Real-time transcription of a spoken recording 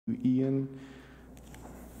Ian.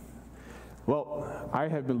 Well, I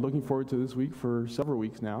have been looking forward to this week for several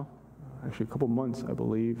weeks now, actually a couple months, I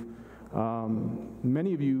believe.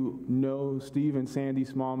 Many of you know Steve and Sandy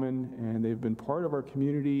Smallman, and they've been part of our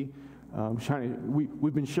community.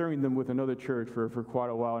 We've been sharing them with another church for quite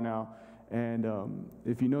a while now. And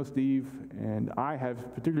if you know Steve, and I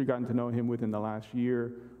have particularly gotten to know him within the last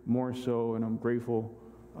year, more so, and I'm grateful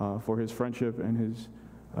for his friendship and his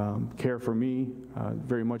care for me,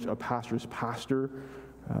 very much a pastor's pastor.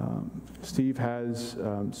 Steve has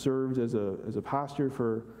served as a pastor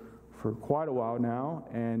for quite a while now,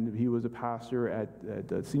 and he was a pastor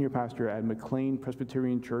at senior pastor at McLean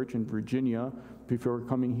Presbyterian Church in Virginia before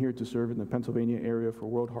coming here to serve in the Pennsylvania area for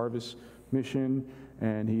World Harvest Mission,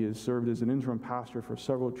 and he has served as an interim pastor for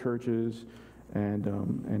several churches.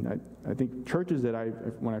 And I think churches that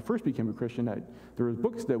when I first became a Christian, there were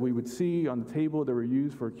books that we would see on the table that were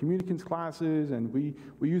used for communicants classes, and we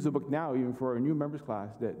use the book now even for our new members class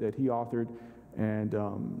that he authored. And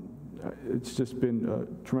it's just been a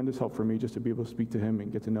tremendous help for me just to be able to speak to him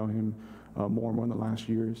and get to know him more and more in the last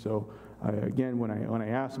year. So again, when I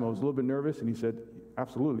asked him, I was a little bit nervous, and he said,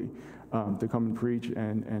 absolutely, to come and preach,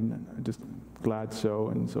 and just glad so.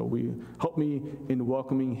 And so we helped me in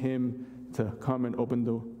welcoming him to come and open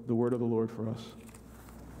the word of the Lord for us.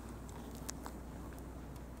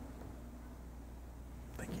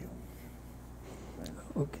 Thank you.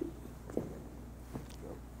 Okay.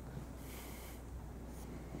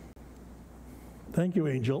 Thank you,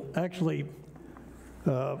 Angel. Actually,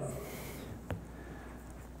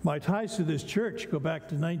 my ties to this church go back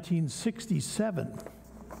to 1967.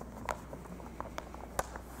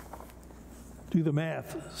 Do the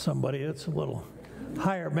math, somebody. It's a little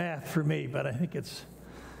higher math for me, but I think it's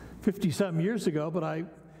 50-some years ago. But I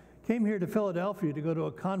came here to Philadelphia to go to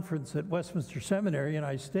a conference at Westminster Seminary, and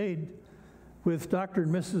I stayed with Dr.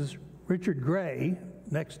 and Mrs. Richard Gray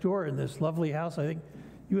next door in this lovely house. I think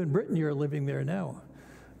you and Brittany are living there now,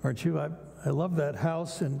 aren't you? I love that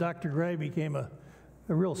house, and Dr. Gray became a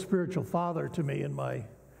real spiritual father to me in my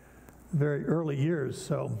very early years.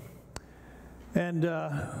 And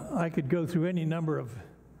I could go through any number of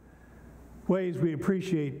ways we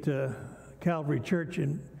appreciate Calvary Church.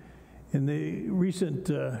 In the recent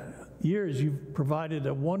years, you've provided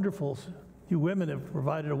you women have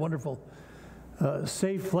provided a wonderful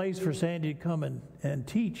safe place for Sandy to come and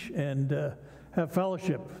teach and have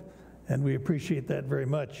fellowship, and we appreciate that very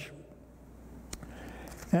much.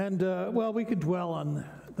 And well, we could dwell on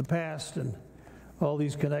the past and all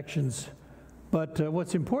these connections, but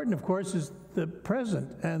what's important, of course, is the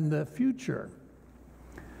present and the future.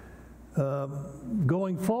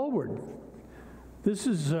 Going forward, this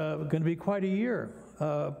is going to be quite a year.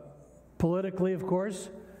 Politically, of course,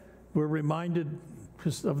 we're reminded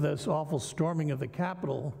just of this awful storming of the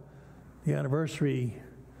Capitol, the anniversary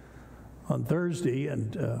on Thursday,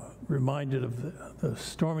 and reminded of the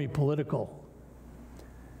stormy political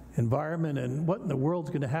environment and what in the world's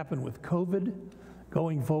going to happen with COVID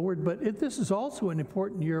going forward. But this is also an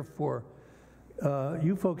important year for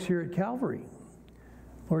you folks here at Calvary.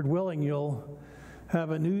 Lord willing, you'll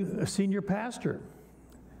have a senior pastor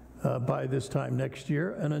by this time next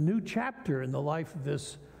year, and a new chapter in the life of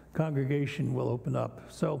this congregation will open up.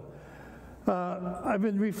 So I've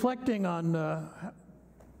been reflecting on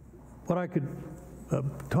what I could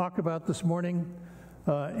talk about this morning.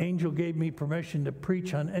 Angel gave me permission to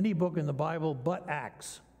preach on any book in the Bible but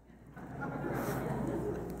Acts.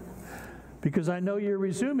 Because I know you're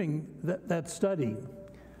resuming that study.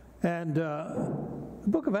 And the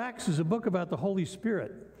book of Acts is a book about the Holy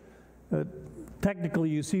Spirit. Technically,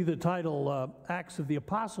 you see the title Acts of the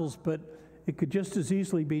Apostles, but it could just as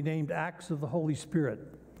easily be named Acts of the Holy Spirit,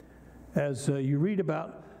 as you read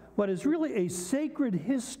about what is really a sacred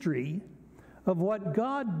history of what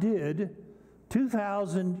God did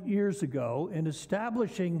 2,000 years ago in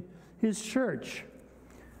establishing His church.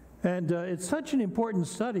 And it's such an important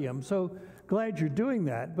study. I'm so glad you're doing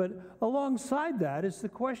that. But alongside that is the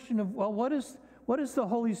question of, well, what is the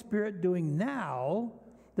Holy Spirit doing now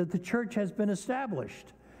that the church has been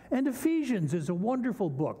established? And Ephesians is a wonderful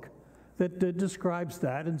book that describes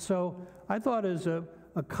that. And so I thought as a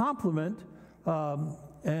compliment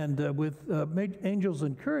and with Angel's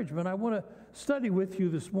encouragement, I want to study with you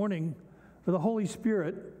this morning the Holy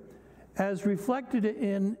Spirit as reflected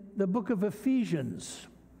in the book of Ephesians.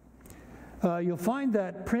 You'll find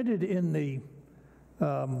that printed in the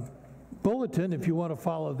bulletin if you want to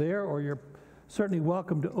follow there, or you're certainly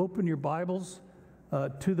welcome to open your Bibles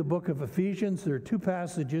to the book of Ephesians. There are two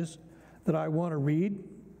passages that I want to read.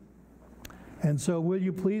 And so will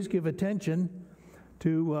you please give attention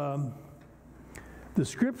to the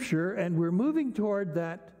Scripture, and we're moving toward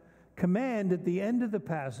that command at the end of the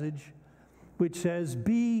passage, which says,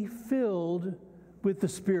 be filled with the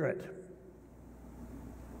Spirit.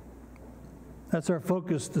 That's our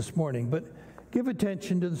focus this morning, but give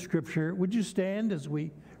attention to the Scripture. Would you stand as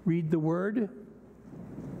we read the Word?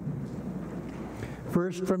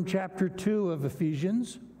 First, from chapter 2 of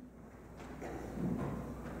Ephesians.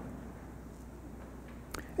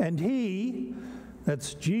 And he,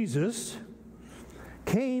 that's Jesus,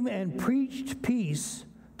 came and preached peace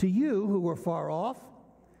to you who were far off,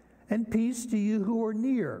 and peace to you who are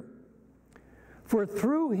near. For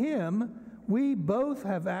through him we both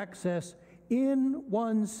have access in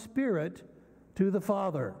one Spirit to the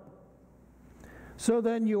Father. So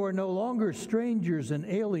then you are no longer strangers and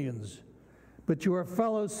aliens, but you are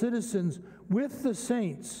fellow citizens with the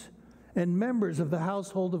saints and members of the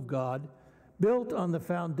household of God, built on the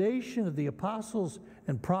foundation of the apostles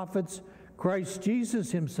and prophets, Christ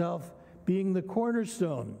Jesus himself being the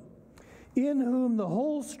cornerstone, in whom the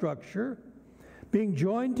whole structure, being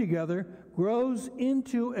joined together, grows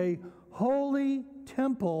into a holy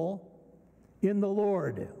temple in the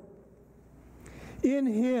Lord. In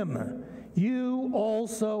him you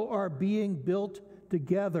also are being built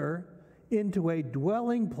together into a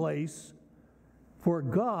dwelling place for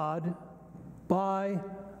God by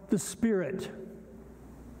the Spirit.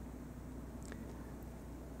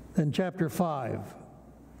 Then chapter 5.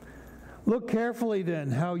 Look carefully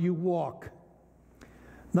then how you walk,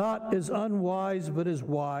 not as unwise but as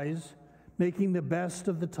wise, making the best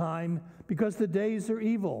of the time, because the days are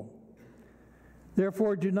evil.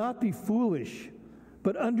 Therefore do not be foolish,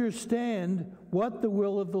 but understand what the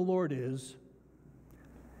will of the Lord is.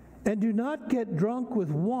 And do not get drunk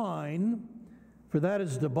with wine, for that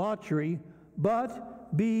is debauchery,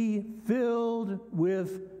 but be filled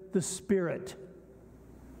with the Spirit,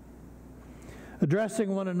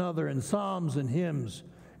 addressing one another in psalms and hymns,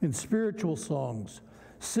 in spiritual songs,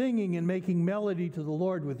 singing and making melody to the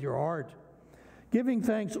Lord with your heart, giving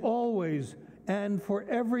thanks always and for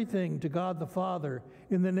everything to God the Father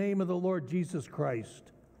in the name of the Lord Jesus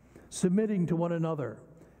Christ, submitting to one another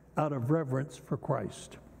out of reverence for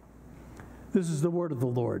Christ. This is the word of the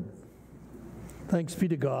Lord. Thanks be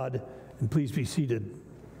to God, and please be seated.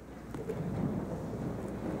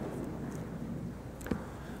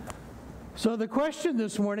 So the question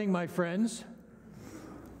this morning, my friends,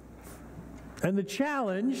 and the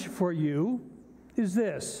challenge for you is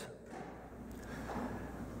this: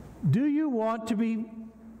 do you want to be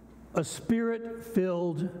a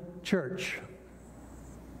Spirit-filled church?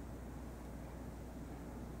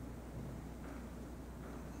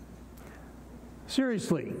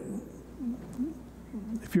 Seriously,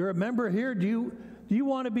 if you're a member here, do you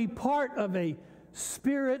want to be part of a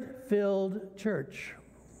Spirit-filled church?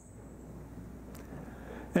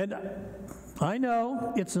 And I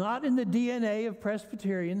know it's not in the DNA of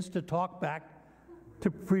Presbyterians to talk back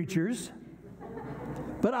to preachers,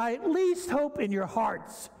 but I at least hope in your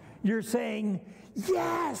hearts you're saying,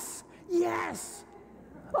 yes, yes,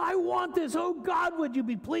 I want this. Oh God, would you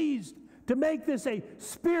be pleased to make this a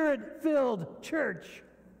Spirit-filled church?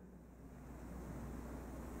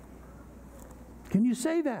 Can you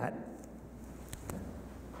say that?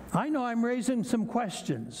 I know I'm raising some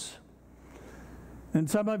questions. And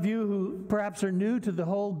some of you who perhaps are new to the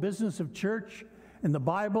whole business of church and the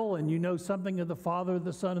Bible, and you know something of the Father,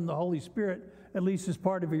 the Son, and the Holy Spirit, at least as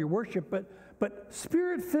part of your worship, but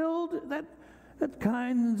Spirit-filled, that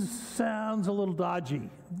kind of sounds a little dodgy.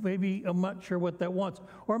 Maybe I'm not sure what that wants.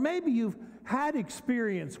 Or maybe you've had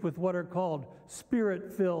experience with what are called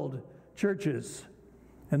Spirit-filled churches,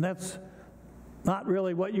 and that's not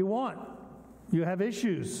really what you want. You have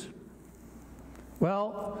issues.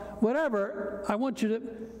 Well, whatever, I want you to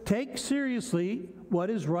take seriously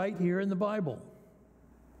what is right here in the Bible.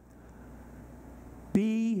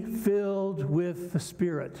 Be filled with the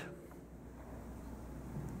Spirit.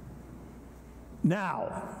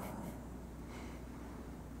 Now,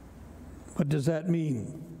 what does that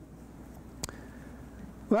mean?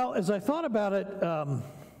 Well, as I thought about it,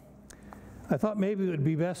 I thought maybe it would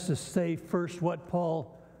be best to say first what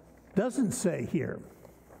Paul doesn't say here.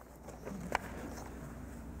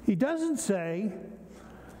 He doesn't say,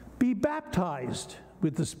 be baptized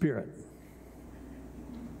with the Spirit.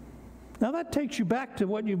 Now that takes you back to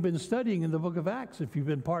what you've been studying in the book of Acts, if you've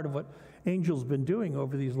been part of what Angel's been doing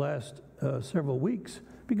over these last several weeks,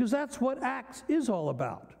 because that's what Acts is all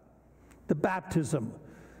about, the baptism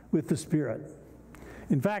with the Spirit.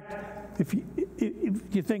 In fact, if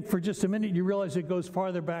you think for just a minute, you realize it goes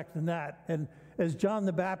farther back than that. And as John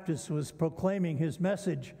the Baptist was proclaiming his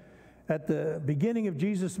message at the beginning of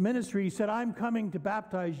Jesus' ministry, he said, I'm coming to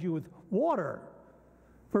baptize you with water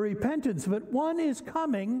for repentance, but one is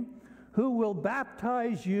coming who will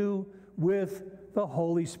baptize you with the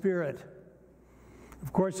Holy Spirit.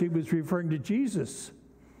 Of course, he was referring to Jesus.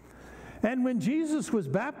 And when Jesus was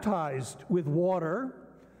baptized with water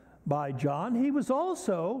by John, he was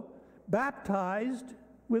also baptized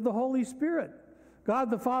with the Holy Spirit.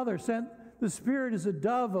 God the Father sent the Spirit as a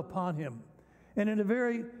dove upon him. And in a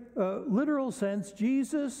very literal sense,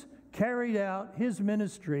 Jesus carried out his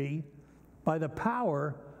ministry by the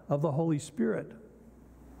power of the Holy Spirit.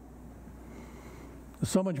 There's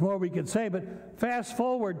so much more we could say, but fast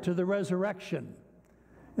forward to the resurrection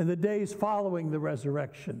and the days following the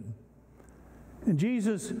resurrection. And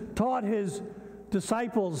Jesus taught his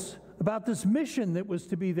disciples about this mission that was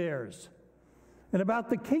to be theirs and about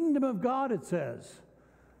the kingdom of God, it says,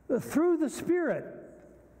 through the Spirit,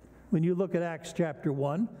 when you look at Acts chapter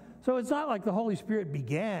 1. So it's not like the Holy Spirit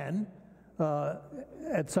began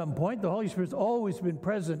at some point. The Holy Spirit's always been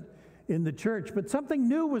present in the church, but something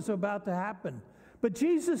new was about to happen. But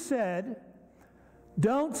Jesus said,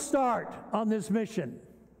 don't start on this mission.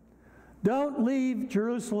 Don't leave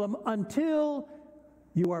Jerusalem until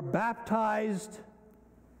you are baptized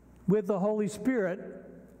with the Holy Spirit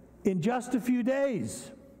in just a few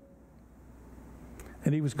days.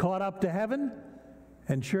 And he was caught up to heaven,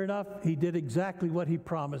 and sure enough, he did exactly what he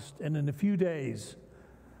promised. And in a few days,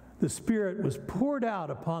 the Spirit was poured out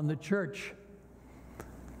upon the church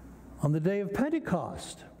on the day of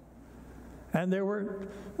Pentecost. And there were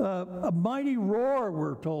a mighty roar,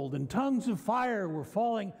 we're told, and tongues of fire were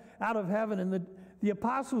falling out of heaven, and the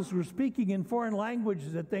apostles were speaking in foreign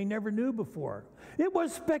languages that they never knew before. It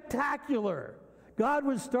was spectacular. God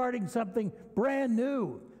was starting something brand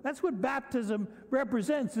new. That's what baptism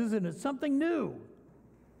represents, isn't it? Something new.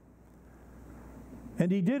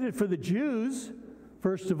 And he did it for the Jews,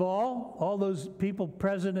 first of all those people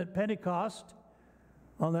present at Pentecost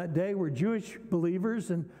on that day were Jewish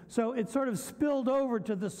believers, and so it sort of spilled over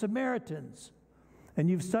to the Samaritans. And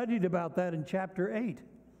you've studied about that in chapter 8.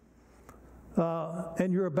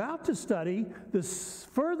 And you're about to study this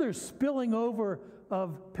further spilling over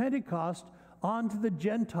of Pentecost onto the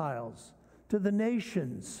Gentiles, to the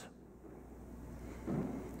nations.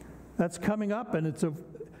 That's coming up, and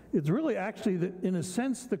it's really actually, in a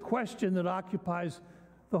sense, the question that occupies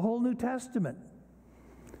the whole New Testament.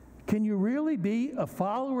 Can you really be a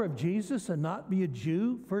follower of Jesus and not be a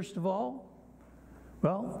Jew, first of all?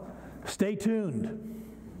 Well, stay tuned.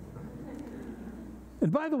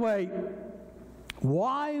 And by the way,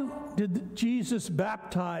 why did Jesus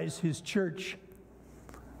baptize his church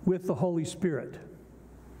with the Holy Spirit?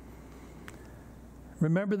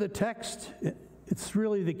 Remember the text? It's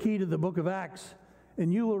really the key to the book of Acts.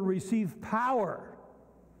 And you will receive power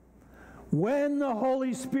when the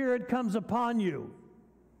Holy Spirit comes upon you.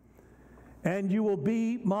 And you will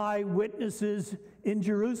be my witnesses in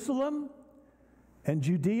Jerusalem and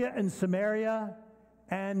Judea and Samaria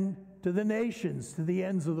and to the nations, to the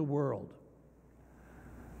ends of the world.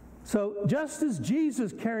 So just as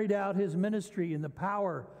Jesus carried out his ministry in the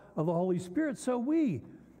power of the Holy Spirit, so we,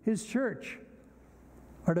 his church,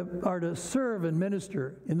 are to serve and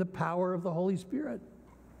minister in the power of the Holy Spirit.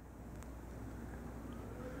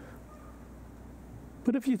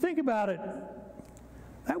 But if you think about it,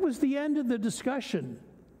 that was the end of the discussion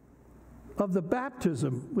of the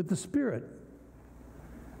baptism with the Spirit.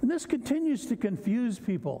 And this continues to confuse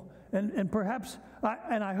people. And perhaps,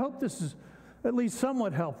 I hope this is at least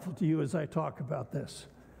somewhat helpful to you as I talk about this.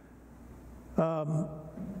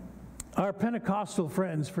 Our Pentecostal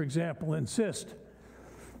friends, for example, insist,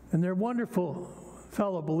 and they're wonderful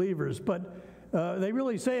fellow believers, but they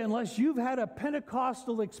really say unless you've had a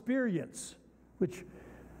Pentecostal experience, which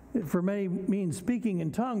for many means speaking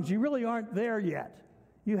in tongues, you really aren't there yet.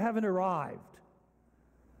 You haven't arrived.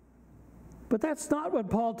 But that's not what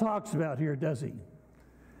Paul talks about here, does he?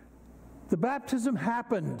 The baptism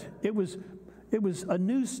happened. It was a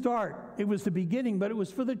new start. It was the beginning, but it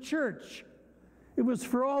was for the church. It was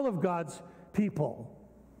for all of God's people.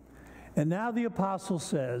 And now the apostle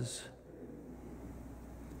says,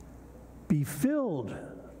 be filled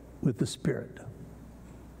with the Spirit.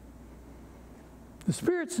 The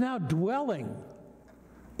Spirit's now dwelling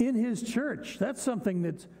in his church. That's something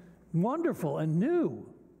that's wonderful and new.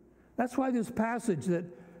 That's why this passage that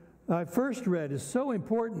I first read is so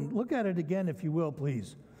important. Look at it again, if you will,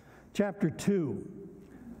 please. Chapter 2.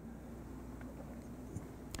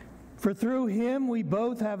 For through him we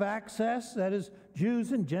both have access, that is,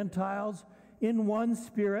 Jews and Gentiles, in one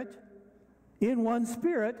Spirit, to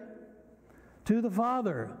the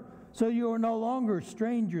Father. So you are no longer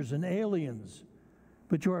strangers and aliens,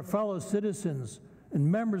 but you are fellow citizens and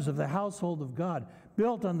members of the household of God,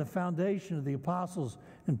 built on the foundation of the apostles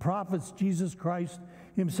and prophets, Jesus Christ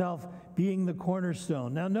himself being the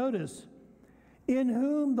cornerstone. Now notice, in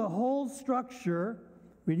whom the whole structure,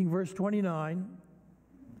 reading verse 29,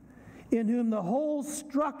 in whom the whole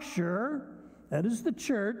structure, that is the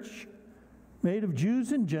church, made of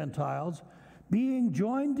Jews and Gentiles, being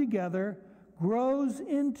joined together, grows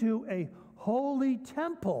into a holy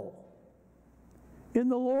temple in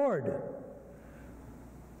the Lord.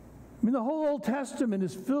 I mean, the whole Old Testament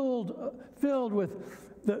is filled with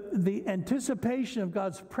the anticipation of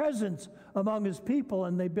God's presence among his people,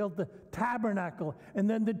 and they built the tabernacle and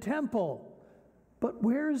then the temple. But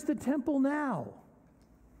where is the temple now?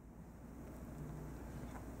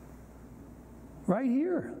 Right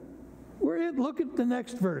here. Look at the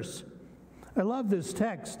next verse. I love this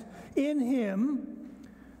text. In him,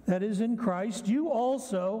 that is in Christ, you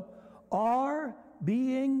also are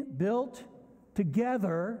being built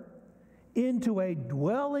together into a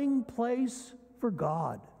dwelling place for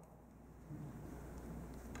God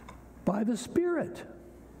by the Spirit.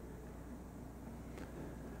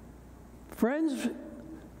 Friends,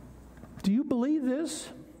 do you believe this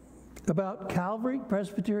about Calvary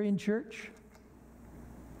Presbyterian Church?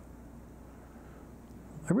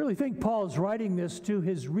 I really think Paul is writing this to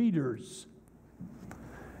his readers.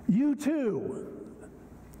 You too,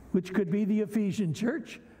 which could be the Ephesian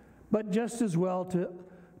church, but just as well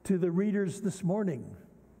to the readers this morning.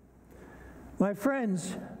 My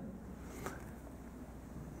friends,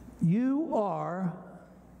 you are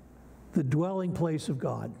the dwelling place of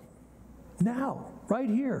God. Now, right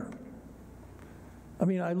here. I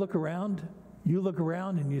mean, I look around, you look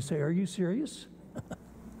around, and you say, are you serious?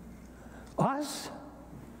 Us?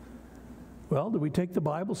 Well, do we take the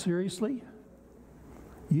Bible seriously?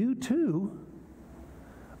 You too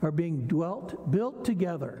are being built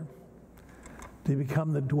together to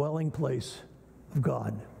become the dwelling place of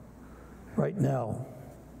God right now.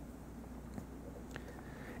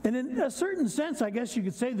 And in a certain sense, I guess you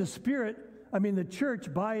could say the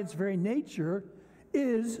church by its very nature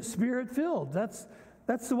is Spirit-filled. That's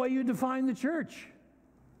the way you define the church.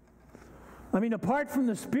 I mean, apart from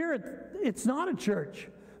the Spirit, it's not a church.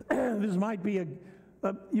 This might be an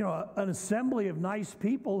assembly of nice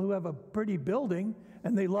people who have a pretty building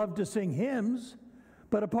and they love to sing hymns,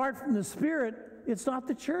 but apart from the Spirit, it's not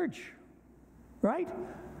the church, right?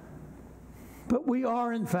 But we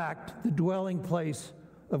are, in fact, the dwelling place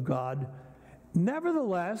of God.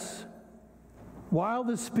 Nevertheless, while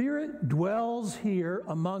the Spirit dwells here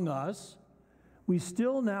among us, we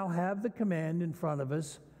still now have the command in front of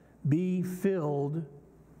us, be filled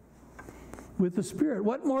with the Spirit.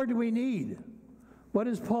 What more do we need? What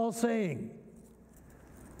is Paul saying?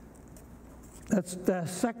 That's the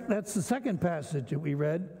second passage that we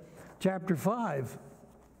read, chapter 5.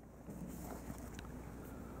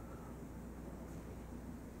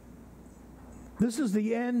 This is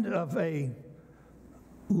the end of a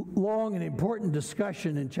long and important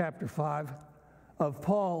discussion in chapter 5 of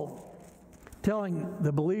Paul telling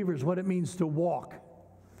the believers what it means to walk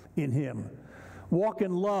in him. Walk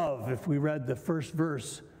in love, if we read the first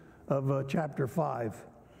verse of chapter 5.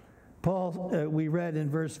 We read in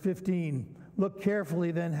verse 15, look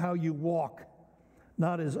carefully then how you walk,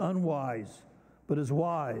 not as unwise, but as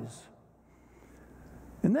wise.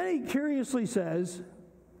 And then he curiously says,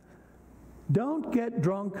 don't get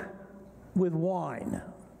drunk with wine,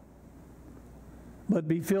 but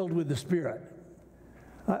be filled with the Spirit.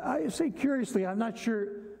 I say curiously, I'm not sure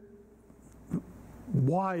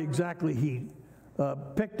why exactly he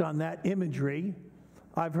picked on that imagery.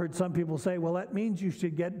 I've heard some people say, well, that means you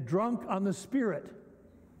should get drunk on the Spirit.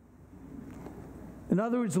 In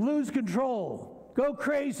other words, lose control, go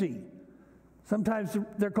crazy. Sometimes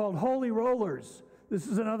they're called holy rollers. This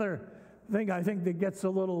is another thing I think that gets a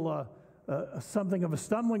little something of a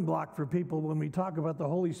stumbling block for people when we talk about the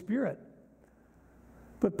Holy Spirit.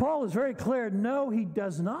 But Paul is very clear, no, he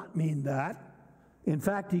does not mean that. In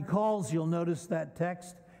fact, he calls, you'll notice that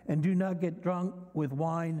text, and do not get drunk with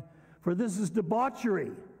wine, for this is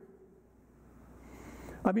debauchery.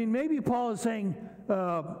 I mean, maybe Paul is saying,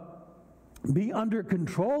 be under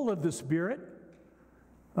control of the Spirit.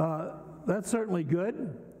 That's certainly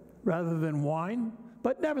good, rather than wine.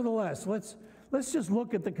 But nevertheless, let's just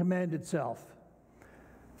look at the command itself.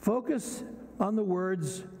 Focus on the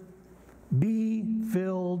words, be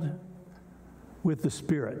filled with the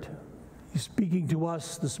Spirit. He's speaking to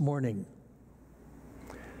us this morning.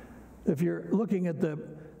 If you're looking at the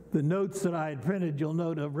notes that I had printed, you'll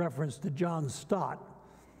note a reference to John Stott.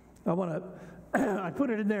 I want to I put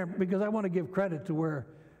it in there because I want to give credit to where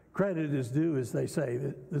credit is due, as they say.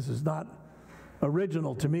 This is not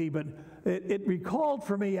original to me, but it recalled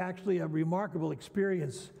for me actually a remarkable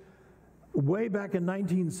experience way back in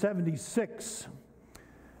 1976.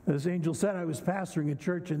 As Angel said, I was pastoring a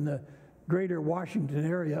church in the greater Washington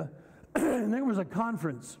area, and there was a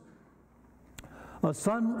conference, a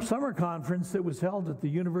summer conference that was held at the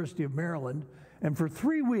University of Maryland, and for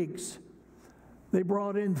 3 weeks, they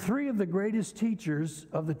brought in 3 of the greatest teachers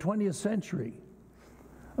of the 20th century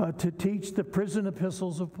to teach the prison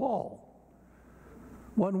epistles of Paul.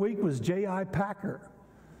 One week was J.I. Packer,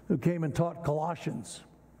 who came and taught Colossians.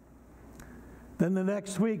 Then the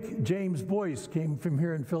next week, James Boyce came from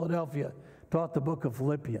here in Philadelphia, taught the book of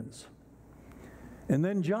Philippians. And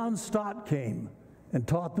then John Stott came and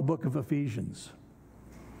taught the book of Ephesians.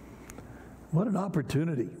 What an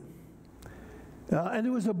opportunity. And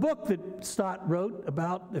there was a book that Stott wrote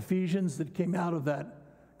about Ephesians that came out of that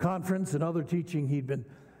conference and other teaching he'd been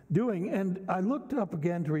doing. And I looked up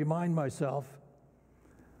again to remind myself.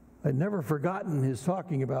 I'd never forgotten his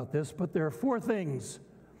talking about this, but there are 4 things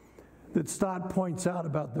that Stott points out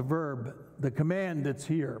about the verb, the command that's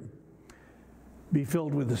here, be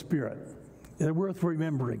filled with the Spirit. They're worth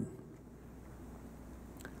remembering.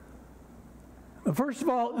 First of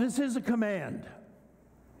all, this is a command.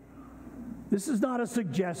 This is not a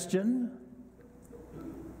suggestion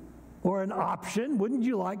or an option. Wouldn't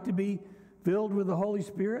you like to be filled with the Holy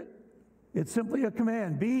Spirit? It's simply a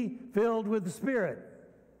command. Be filled with the Spirit.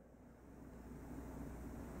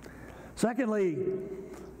 Secondly,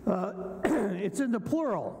 it's in the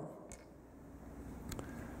plural.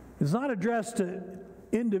 It's not addressed to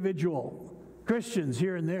individual Christians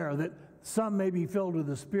here and there, that some may be filled with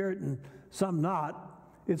the Spirit and some not.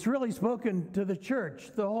 It's really spoken to the church,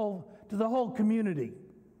 to the whole community,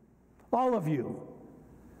 all of you.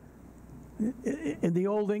 In the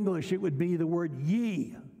Old English, it would be the word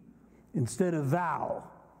ye instead of thou.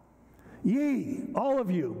 Ye, all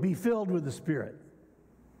of you, be filled with the Spirit.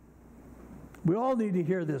 We all need to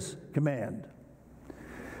hear this command.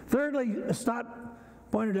 Thirdly,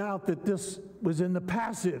 Stott pointed out that this was in the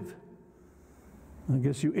passive. I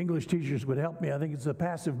guess you English teachers would help me. I think it's a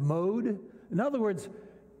passive mode. In other words,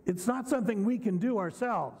 it's not something we can do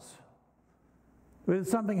ourselves, but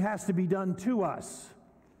it's something that has to be done to us.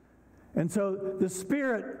 And so the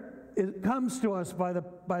Spirit, it comes to us by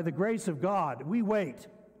the grace of God. We wait.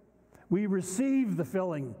 We receive the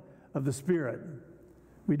filling of the Spirit.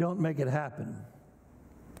 We don't make it happen.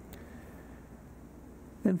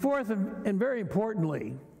 And fourth, and very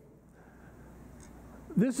importantly,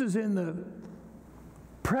 this is in the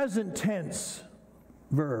present tense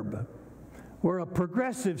verb, or a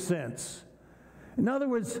progressive sense. In other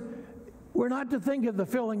words, we're not to think of the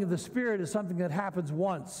filling of the Spirit as something that happens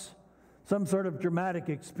once, some sort of dramatic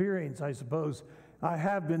experience, I suppose. I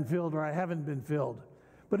have been filled or I haven't been filled.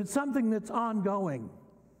 But it's something that's ongoing.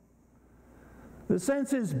 The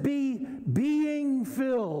sense is being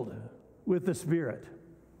filled with the Spirit.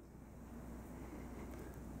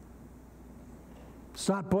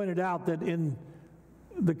 Stott pointed out that in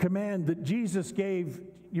the command that Jesus gave,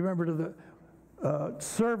 you remember, to the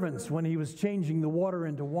servants when he was changing the water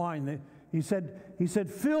into wine, he said,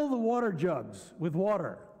 fill the water jugs with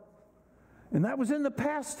water. And that was in the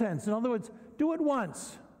past tense. In other words, do it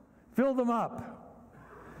once. Fill them up.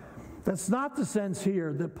 That's not the sense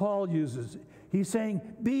here that Paul uses. He's saying,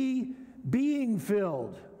 being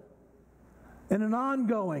filled in an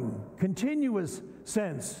ongoing, continuous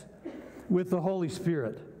sense with the Holy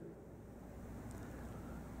Spirit.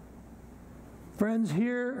 Friends,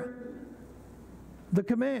 hear the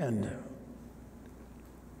command.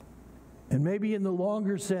 And maybe in the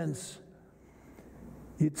longer sense,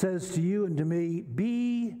 it says to you and to me,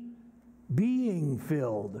 being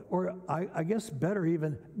filled, or I guess better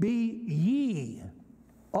even, be ye,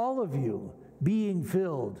 all of you, being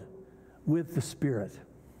filled with the Spirit.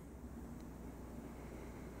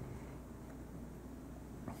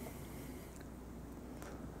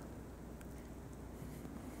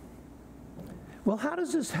 Well, how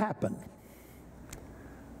does this happen?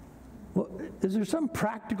 Well, is there some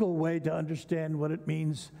practical way to understand what it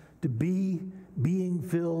means to be being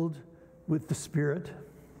filled with the Spirit?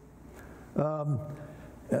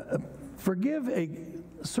 Forgive a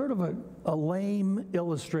sort of a lame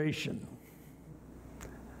illustration,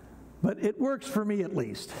 but it works for me at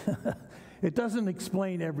least. It doesn't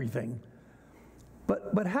explain everything.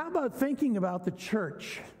 But how about thinking about the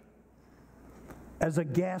church as a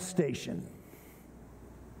gas station?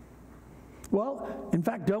 Well, in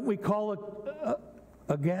fact, don't we call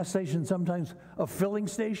a gas station sometimes a filling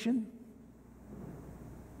station?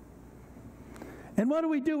 And what do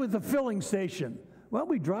we do with the filling station? Well,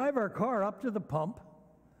 we drive our car up to the pump.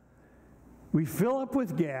 We fill up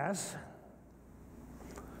with gas.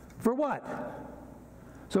 For what?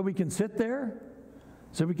 So we can sit there?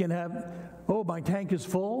 So we can have, oh, my tank is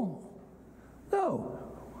full? No.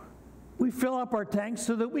 We fill up our tanks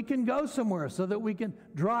so that we can go somewhere, so that we can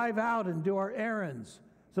drive out and do our errands,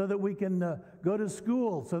 so that we can go to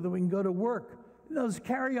school, so that we can go to work. You know, just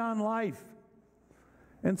carry on life.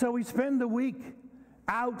 And so we spend the week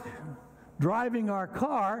out driving our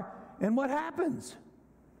car, and what happens?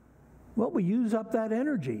 Well, we use up that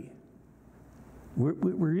energy.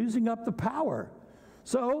 We're using up the power.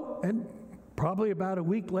 So, and probably about a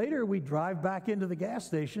week later, we drive back into the gas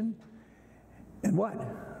station, and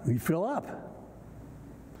what? We fill up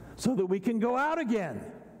so that we can go out again.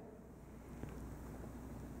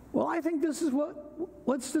 Well, I think this is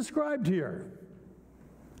what's described here.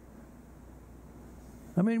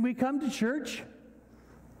 I mean, we come to church,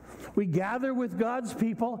 we gather with God's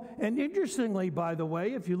people, and interestingly, by the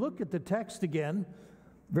way, if you look at the text again,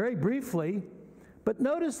 very briefly, but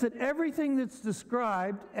notice that everything that's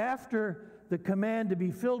described after the command to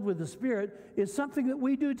be filled with the Spirit is something that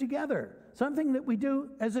we do together, something that we do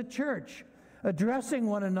as a church, addressing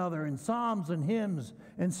one another in psalms and hymns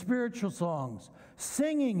and spiritual songs,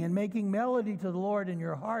 singing and making melody to the Lord in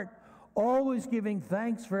your heart, always giving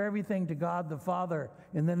thanks for everything to God the Father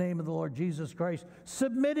in the name of the Lord Jesus Christ,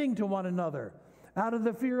 submitting to one another out of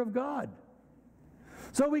the fear of God.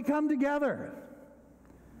 So we come together.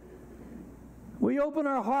 We open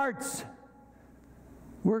our hearts.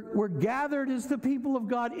 We're gathered as the people of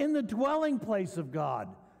God in the dwelling place of God.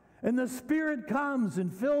 And the Spirit comes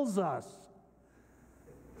and fills us.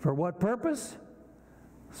 For what purpose?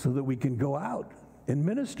 So that we can go out and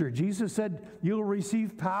minister. Jesus said, you'll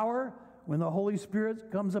receive power when the Holy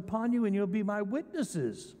Spirit comes upon you, and you'll be my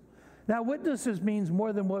witnesses. Now, witnesses means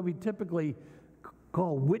more than what we typically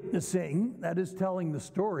call witnessing. That is telling the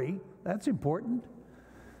story. That's important.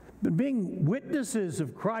 But being witnesses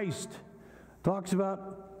of Christ talks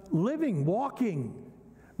about living, walking,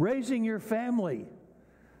 raising your family,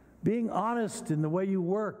 being honest in the way you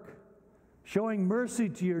work, showing mercy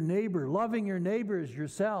to your neighbor, loving your neighbor as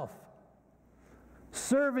yourself,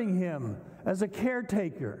 serving him as a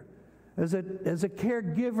caretaker, as a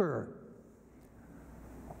caregiver.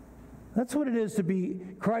 That's what it is to be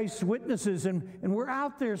Christ's witnesses, and we're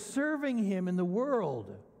out there serving him in the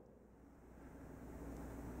world.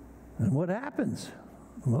 And what happens?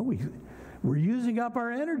 Well, we're using up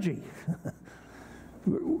our energy.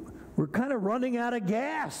 We're kind of running out of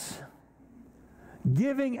gas,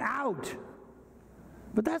 giving out.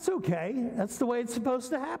 But that's okay. That's the way it's supposed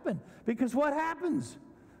to happen. Because what happens?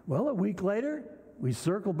 Well, a week later, we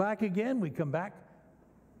circle back again. We come back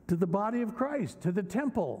to the body of Christ, to the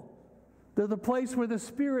temple, to the place where the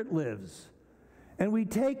Spirit lives. And we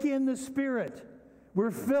take in the Spirit.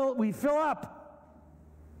 We fill up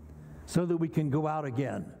so that we can go out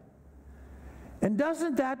again. And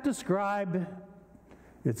doesn't that describe,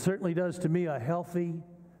 it certainly does to me, a healthy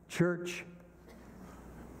church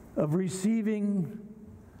of receiving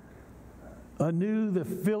anew the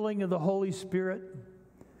filling of the Holy Spirit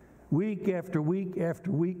week after week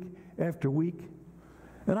after week after week?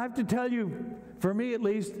 And I have to tell you, for me at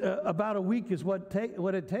least, about a week is what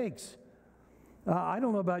it takes. I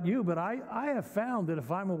don't know about you, but I have found that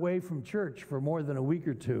if I'm away from church for more than a week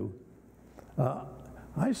or two,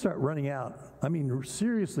 I start running out. I mean,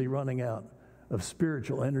 seriously running out of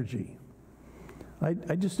spiritual energy.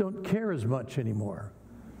 I just don't care as much anymore.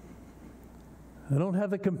 I don't have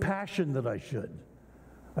the compassion that I should.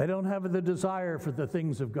 I don't have the desire for the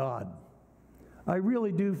things of God. I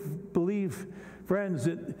really do believe, friends,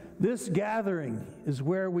 that this gathering is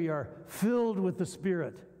where we are filled with the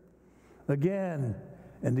Spirit again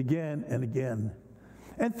and again and again.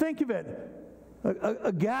 And think of it,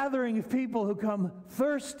 a gathering of people who come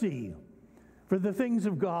thirsty for the things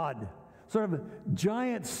of God, sort of a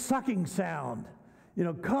giant sucking sound. You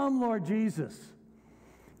know, come, Lord Jesus.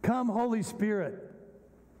 Come, Holy Spirit.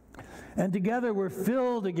 And together we're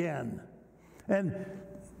filled again. And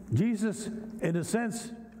Jesus, in a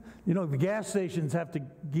sense, you know, the gas stations have to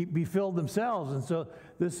be filled themselves. And so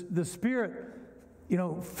the Spirit, you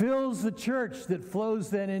know, fills the church that flows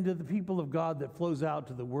then into the people of God, that flows out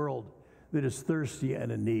to the world that is thirsty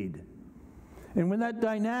and in need. And when that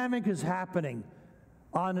dynamic is happening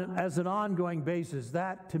as an ongoing basis,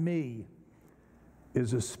 that to me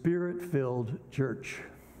is a Spirit-filled church.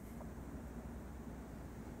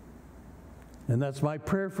 And that's my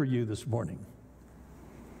prayer for you this morning.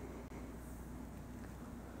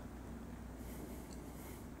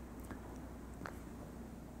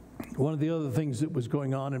 One of the other things that was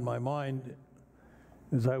going on in my mind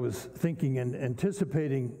as I was thinking and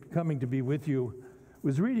anticipating coming to be with you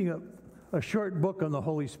was reading a short book on the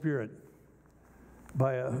Holy Spirit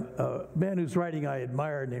by a man whose writing I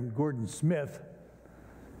admire named Gordon Smith.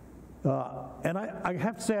 And I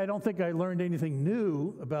have to say, I don't think I learned anything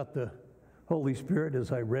new about the Holy Spirit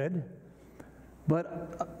as I read.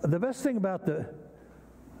 But the best thing about the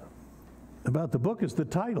book is the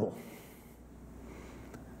title.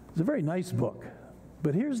 It's a very nice book.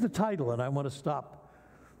 But here's the title, and I want to stop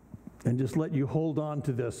and just let you hold on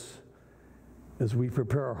to this as we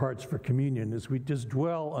prepare our hearts for communion, as we just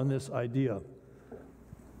dwell on this idea,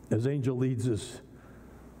 as Angel leads us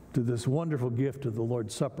to this wonderful gift of the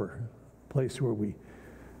Lord's Supper, a place where we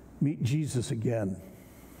meet Jesus again.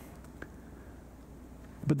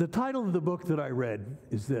 But the title of the book that I read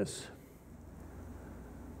is this: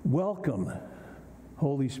 Welcome,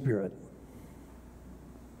 Holy Spirit.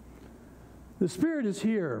 The Spirit is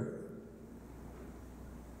here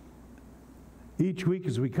each week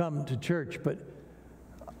as we come to church, but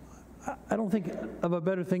I don't think of a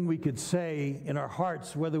better thing we could say in our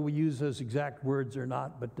hearts, whether we use those exact words or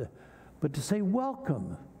not, but to say,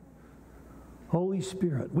 welcome, Holy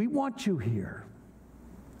Spirit. We want you here.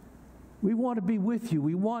 We want to be with you.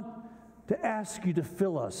 We want to ask you to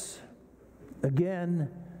fill us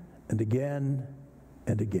again and again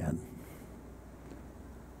and again.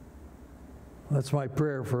 That's my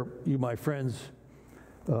prayer for you, my friends.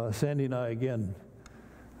 Sandy and I, again,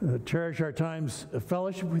 cherish our times of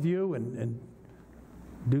fellowship with you and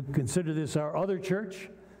do consider this our other church.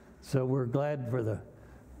 So we're glad for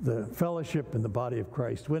the fellowship and the body of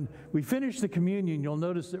Christ. When we finish the communion, you'll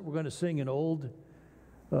notice that we're going to sing an old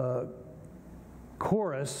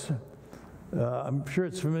chorus. I'm sure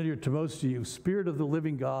it's familiar to most of you. Spirit of the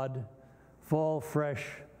living God, fall fresh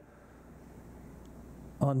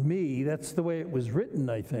on me. That's the way it was written,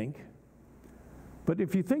 I think. But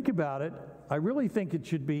if you think about it, I really think it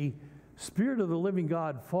should be, Spirit of the living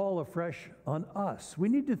God, fall afresh on us. We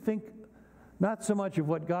need to think not so much of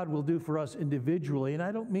what God will do for us individually, and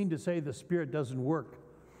I don't mean to say the Spirit doesn't work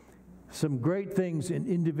some great things in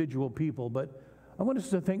individual people, but I want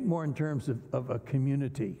us to think more in terms of a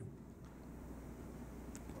community.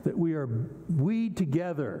 That we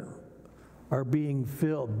together are being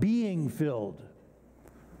filled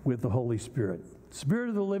with the Holy Spirit. Spirit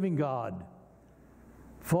of the living God,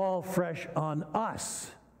 fall fresh on us,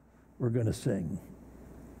 we're going to sing.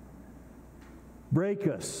 Break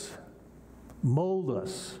us, mold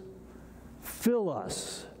us, fill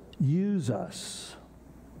us, use us.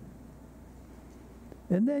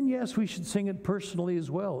 And then, yes, we should sing it personally as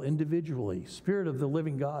well, individually. Spirit of the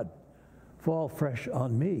living God, fall fresh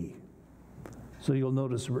on me. So you'll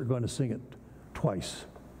notice we're going to sing it twice.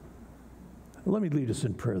 Let me lead us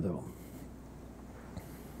in prayer, though.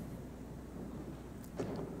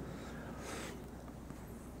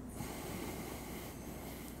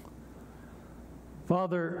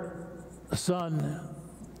 Father, Son,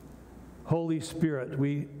 Holy Spirit,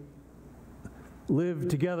 we live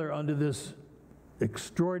together under this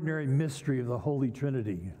extraordinary mystery of the Holy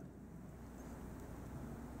Trinity.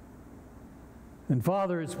 And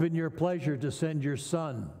Father, it's been your pleasure to send your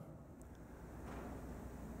Son,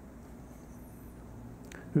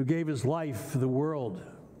 who gave his life for the world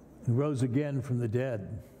and rose again from the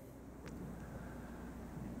dead.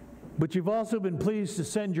 But you've also been pleased to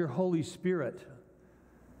send your Holy Spirit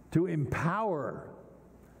to empower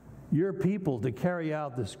your people to carry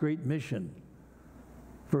out this great mission.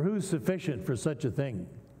 For who's sufficient for such a thing?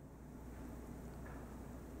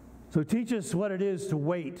 So teach us what it is to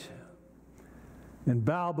wait and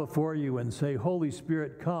bow before you and say, Holy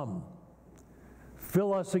Spirit, come,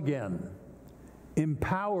 fill us again,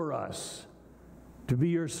 empower us to be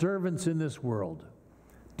your servants in this world,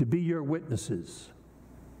 to be your witnesses.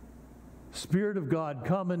 Spirit of God,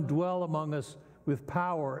 come and dwell among us with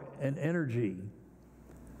power and energy.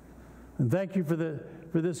 And thank you for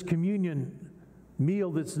this communion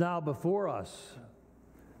meal that's now before us,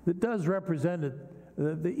 that does represent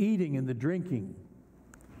the eating and the drinking.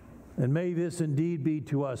 And may this indeed be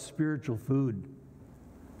to us spiritual food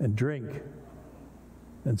and drink,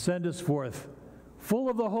 and send us forth full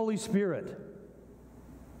of the Holy Spirit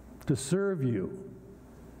to serve you,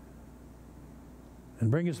 and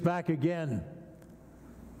bring us back again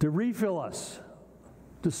to refill us,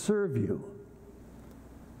 to serve you.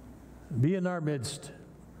 Be in our midst.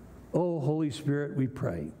 Oh, Holy Spirit, we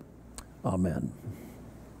pray. Amen.